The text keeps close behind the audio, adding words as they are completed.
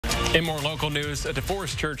In more local news, a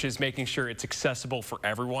Deforest church is making sure it's accessible for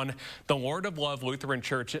everyone. The Lord of Love Lutheran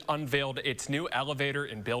Church unveiled its new elevator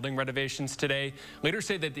and building renovations today. Leaders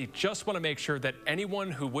say that they just want to make sure that anyone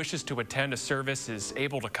who wishes to attend a service is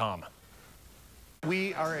able to come.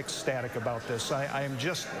 We are ecstatic about this. I am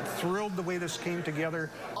just thrilled the way this came together.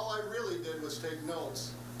 All I really did was take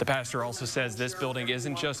notes. The pastor also says this building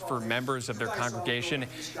isn't just for members of their congregation.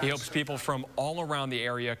 He hopes people from all around the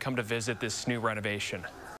area come to visit this new renovation.